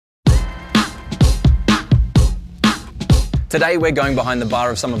Today we're going behind the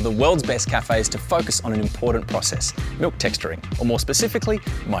bar of some of the world's best cafes to focus on an important process, milk texturing, or more specifically,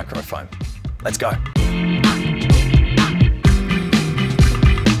 microfoam. Let's go.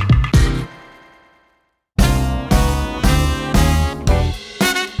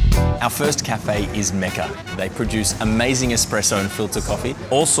 Our first cafe is Mecca. They produce amazing espresso and filter coffee,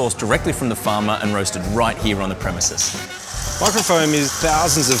 all sourced directly from the farmer and roasted right here on the premises. Microfoam is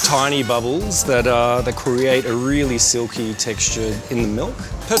thousands of tiny bubbles that create a really silky texture in the milk.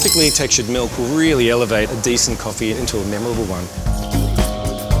 Perfectly textured milk will really elevate a decent coffee into a memorable one.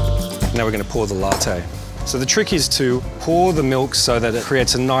 Now we're going to pour the latte. So the trick is to pour the milk so that it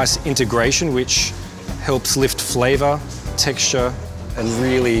creates a nice integration which helps lift flavour, texture, and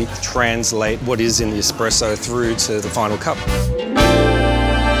really translate what is in the espresso through to the final cup.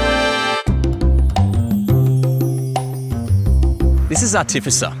 This is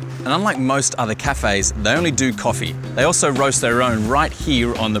Artificer, and unlike most other cafes, they only do coffee. They also roast their own right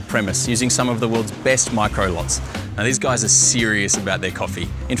here on the premise, using some of the world's best micro lots. Now these guys are serious about their coffee.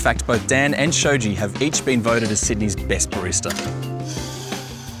 In fact, both Dan and Shoji have each been voted as Sydney's best barista.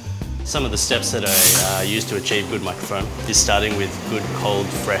 Some of the steps that I use to achieve good microfoam is starting with good, cold,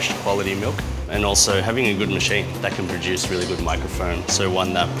 fresh, quality milk, and also having a good machine that can produce really good microfoam. So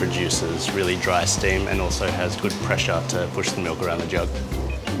one that produces really dry steam and also has good pressure to push the milk around the jug.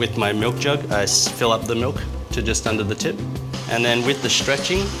 With my milk jug, I fill up the milk to just under the tip. And then with the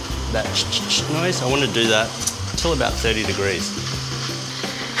stretching, that noise, I want to do that till about 30 degrees.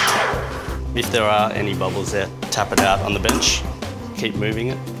 If there are any bubbles there, tap it out on the bench. Keep moving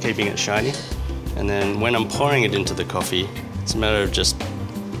it, keeping it shiny. And then when I'm pouring it into the coffee, it's a matter of just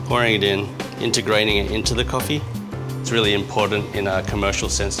pouring it in, integrating it into the coffee. It's really important in a commercial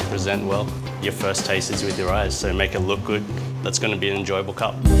sense to present well. Your first taste is with your eyes, so make it look good. That's going to be an enjoyable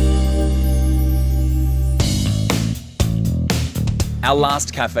cup. Our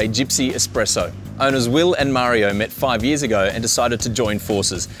last cafe, Gypsy Espresso. Owners Will and Mario met 5 years ago and decided to join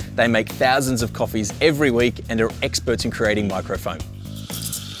forces. They make thousands of coffees every week and are experts in creating microfoam.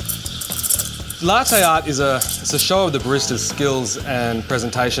 Latte art is a show of the barista's skills and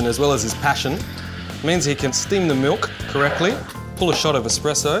presentation as well as his passion. It means he can steam the milk correctly, pull a shot of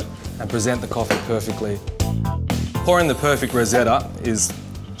espresso and present the coffee perfectly. Pouring the perfect rosetta is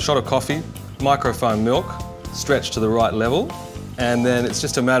shot of coffee, microfoam milk, stretched to the right level, and then it's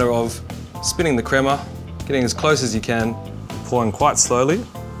just a matter of spinning the crema, getting as close as you can, pouring quite slowly,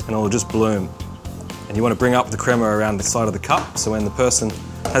 and it'll just bloom. And you want to bring up the crema around the side of the cup, so when the person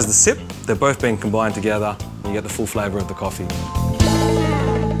has the sip, they're both being combined together, and you get the full flavour of the coffee.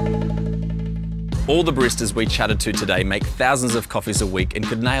 All the baristas we chatted to today make thousands of coffees a week and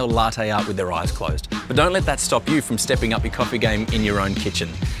could nail latte art with their eyes closed. But don't let that stop you from stepping up your coffee game in your own kitchen.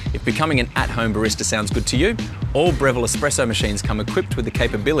 If becoming an at-home barista sounds good to you, all Breville espresso machines come equipped with the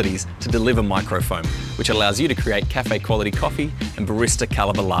capabilities to deliver microfoam, which allows you to create cafe-quality coffee and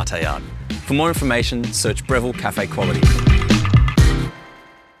barista-calibre latte art. For more information, search Breville Cafe Quality.